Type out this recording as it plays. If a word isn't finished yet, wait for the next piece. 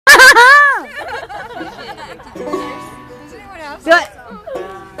Do it.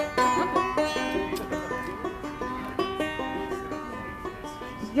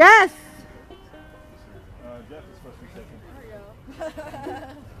 Yes. Jeff is supposed to be second.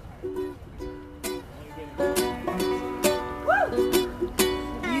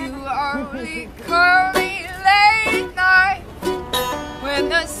 You only call me late night when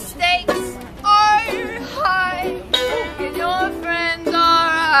the stakes are high and your friends are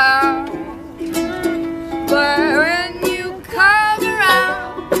out. But when you come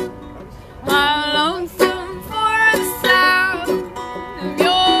around, I'm lonesome for the sound of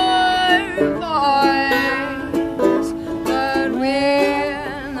your voice. But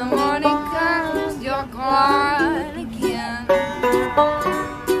when the morning comes, you're gone again.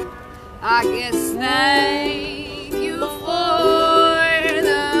 I guess thank you for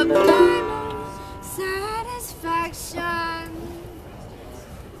the Bible's satisfaction.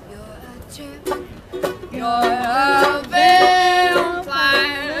 You're a trip, you're a